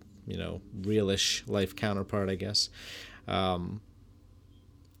actual, realish life counterpart, I guess,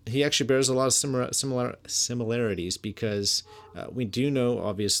 he actually bears a lot of similarities because we do know,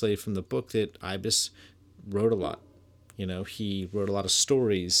 obviously, from the book that Ibis wrote a lot. He wrote a lot of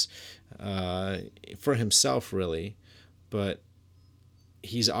stories for himself, really, but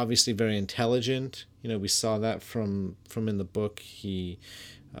he's obviously very intelligent. We saw that from in the book. He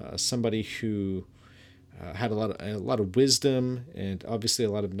somebody who had a lot of wisdom and obviously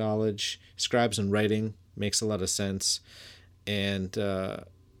a lot of knowledge. Scribes and writing makes a lot of sense, and I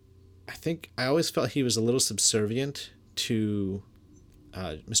always felt he was a little subservient to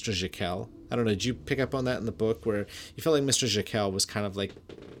Mr. Jekyll. I don't know, did you pick up on that in the book where you felt like Mr. Jekyll was kind of like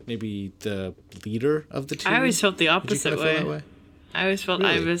maybe the leader of the two? I always felt the opposite way. I always felt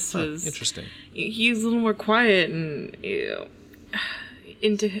really? Ibis was interesting. He was a little more quiet and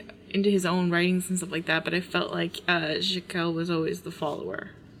into his own writings and stuff like that, but I felt like Jekyll was always the follower.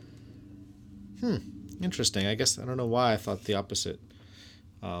 Interesting. I guess I don't know why I thought the opposite.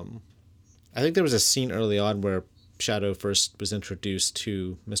 I think there was a scene early on where Shadow first was introduced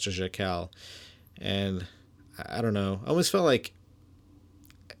to Mr. Jekyll, and I don't know. I almost felt like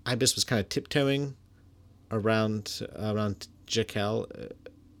Ibis was kind of tiptoeing around Jekyll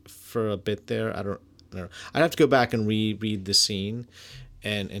for a bit there. I don't know. I'd have to go back and reread the scene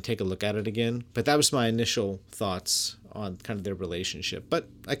and take a look at it again. But that was my initial thoughts on kind of their relationship. But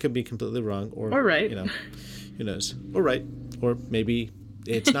I could be completely wrong, or right. Who knows? Or right, or maybe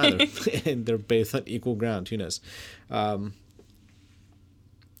it's neither, and they're both on equal ground. Who knows?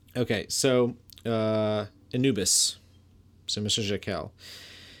 Okay, so Anubis, so Mr. Jekyll.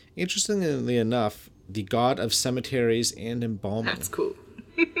 Interestingly enough, the god of cemeteries and embalming. That's cool.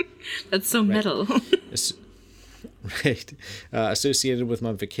 That's so metal. Right. Associated with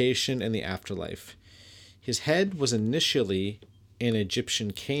mummification and the afterlife. His head was initially an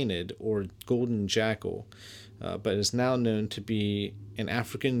Egyptian canid or golden jackal, but is now known to be an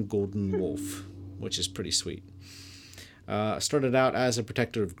African golden wolf, which is pretty sweet. Started out as a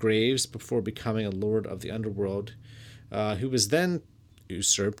protector of graves before becoming a lord of the underworld, who was then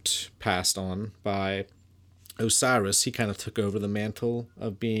passed on by Osiris. He kind of took over the mantle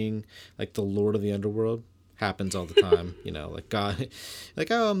of being like the lord of the underworld. Happens all the time, like God, like,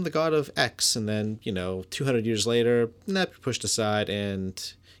 oh, I'm the god of X, and then 200 years later, pushed aside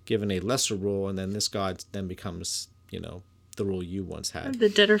and given a lesser role, and then this god then becomes the role you once had. The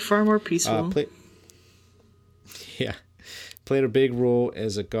dead are far more peaceful. Played a big role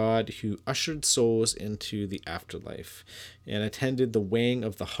as a god who ushered souls into the afterlife and attended the weighing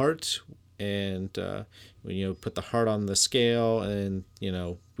of the heart, and when put the heart on the scale, and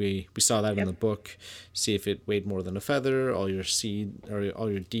we saw that in the book, see if it weighed more than a feather, all your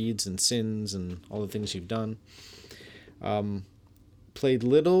deeds and sins and all the things you've done. Played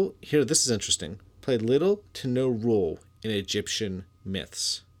little to no role in Egyptian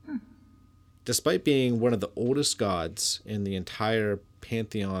myths. Despite being one of the oldest gods in the entire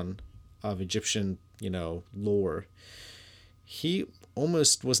pantheon of Egyptian, lore, he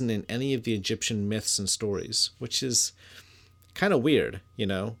almost wasn't in any of the Egyptian myths and stories, which is kind of weird,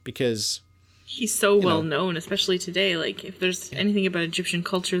 because he's so well known, especially today. Like, if there's anything about Egyptian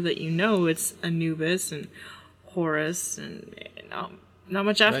culture that it's Anubis and Horus, and not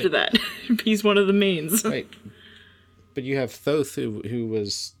much after that. He's one of the mains. Right. But you have Thoth, who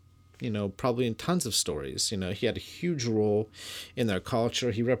was, probably in tons of stories. He had a huge role in their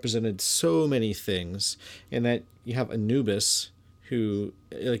culture. He represented so many things. And that you have Anubis, who,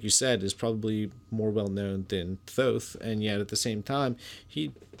 like you said, is probably more well-known than Thoth, and yet at the same time,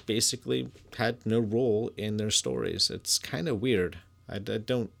 he basically had no role in their stories. It's kind of weird. I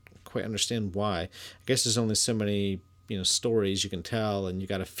don't quite understand why. I guess there's only so many, stories you can tell, and you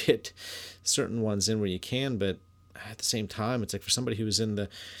got to fit certain ones in where you can, but at the same time, it's like for somebody who was in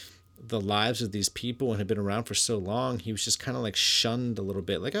the lives of these people and had been around for so long, he was just kind of like shunned a little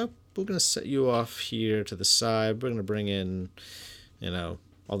bit. Like, oh, we're going to set you off here to the side. We're going to bring in,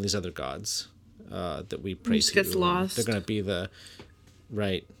 all these other gods that we pray to. Gets lost. They're going to be the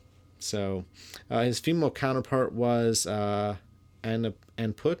right. So his female counterpart was Anput,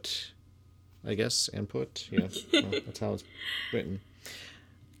 I guess. Anput, yeah. Well, that's how it's written.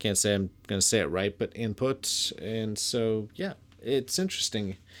 Can't say I'm going to say it right, but Anput. And so, yeah, it's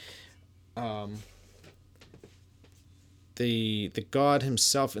interesting. The god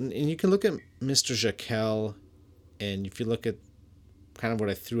himself, and you can look at Mr. Jekyll, and if you look at kind of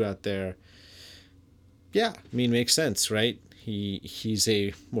what I threw out there, yeah, I mean, makes sense, right? He's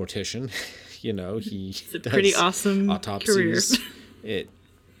a mortician, It's a pretty awesome autopsies. career.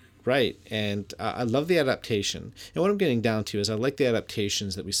 Right, and I love the adaptation. And what I'm getting down to is I like the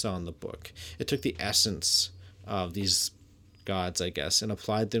adaptations that we saw in the book. It took the essence of these gods, I guess, and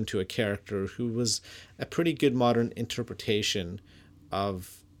applied them to a character who was a pretty good modern interpretation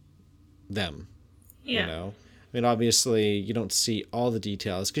of them. Yeah. I mean, obviously, you don't see all the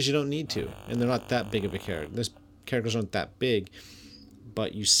details because you don't need to, and they're not that big of a character. Those characters aren't that big,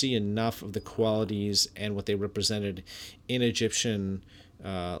 but you see enough of the qualities and what they represented in Egyptian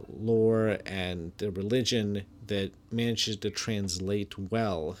lore and the religion that manages to translate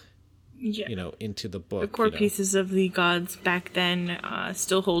well, into the book. The core pieces of the gods back then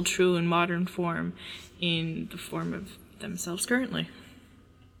still hold true in modern form, in the form of themselves currently.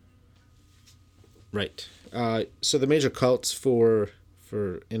 Right. So the major cults for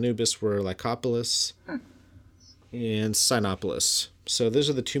Anubis were Lycopolis and Sinopolis. So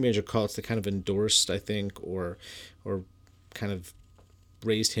those are the two major cults that kind of endorsed, I think, or kind of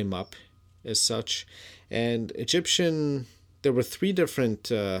raised him up as such. And Egyptian, there were three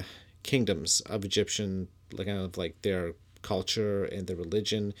different kingdoms of Egyptian, their culture and their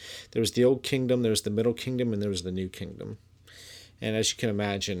religion. There was the Old Kingdom, there was the Middle Kingdom, and there was the New Kingdom. And as you can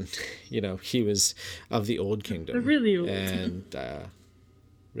imagine, he was of the Old Kingdom. They're really old. And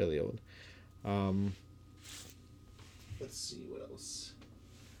really old. Let's see what else.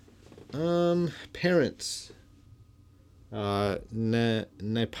 Parents.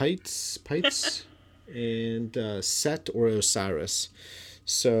 Nepites, and Set or Osiris.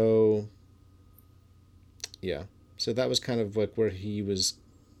 So, yeah. So that was kind of like where he was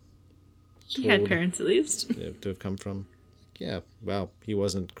He had parents, at least. To have come from. Yeah, well, he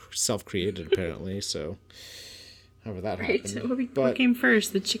wasn't self-created, apparently, so however that happened. So what came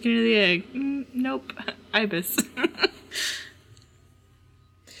first, the chicken or the egg? Nope. Ibis.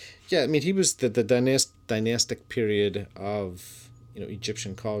 Yeah, I mean, he was the dynastic period of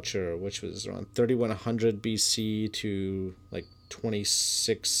Egyptian culture, which was around 3100 BC to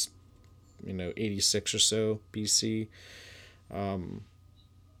 86 or so BC.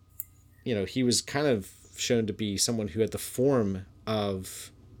 He was kind of shown to be someone who had the form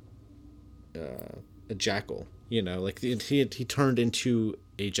of a jackal. He turned into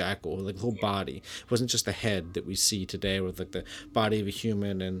a jackal, the whole body. It wasn't just the head that we see today with the body of a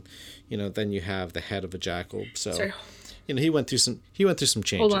human, and then you have the head of a jackal. So Sorry. he went through some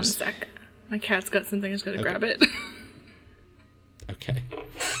changes. Hold on a sec. My cat's got something. I just gotta grab it. Okay.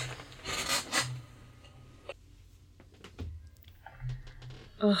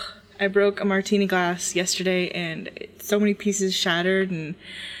 Ugh. I broke a martini glass yesterday, and so many pieces shattered, and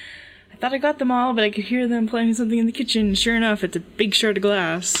I thought I got them all, but I could hear them playing something in the kitchen. Sure enough, it's a big shard of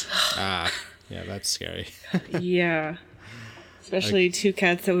glass. Yeah, that's scary. Yeah. Especially two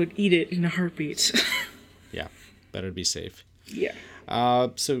cats that would eat it in a heartbeat. Yeah, better be safe. Yeah.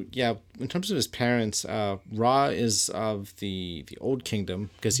 So, yeah, in terms of his parents, Ra is of the Old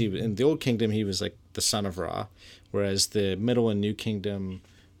Kingdom, because in the Old Kingdom, he was the son of Ra, whereas the Middle and New Kingdom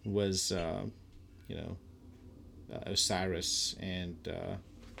was, Osiris and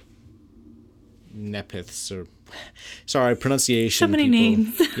Nepiths, or sorry, pronunciation. So many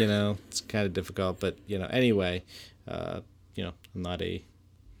names. It's kind of difficult, but anyway, I'm not a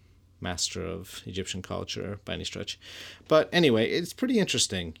master of Egyptian culture by any stretch, but anyway, it's pretty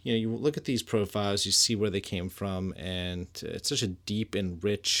interesting. You look at these profiles, you see where they came from, and it's such a deep and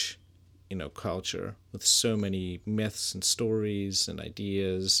rich culture with so many myths and stories and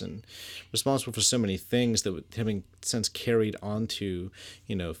ideas, and responsible for so many things that having since carried on to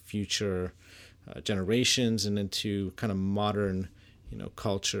future generations and into kind of modern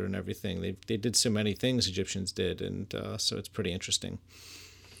culture and everything. They did so many things, Egyptians did, and so it's pretty interesting.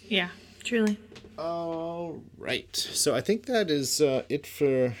 Yeah, truly. All right, so I think that is it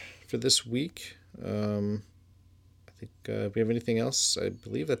for this week. I think we have anything else? I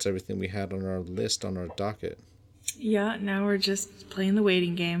believe that's everything we had on our list, on our docket. Yeah, now we're just playing the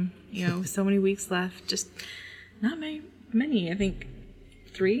waiting game. You know, so many weeks left. Just not many. I think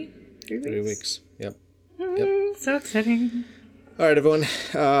 3 weeks. 3 weeks. Yep. So exciting. All right, everyone.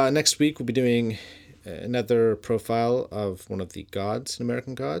 Next week we'll be doing another profile of one of the gods,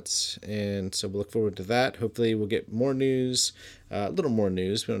 American gods, and so we'll look forward to that. Hopefully we'll get more news, a little more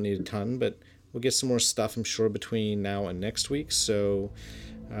news. We don't need a ton, but we'll get some more stuff, I'm sure, between now and next week. So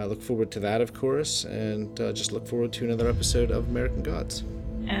look forward to that, of course, and just look forward to another episode of American Gods.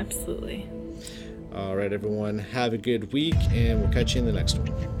 Absolutely. All right, everyone. Have a good week, and we'll catch you in the next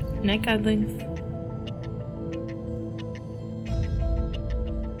one. Night, Godlings.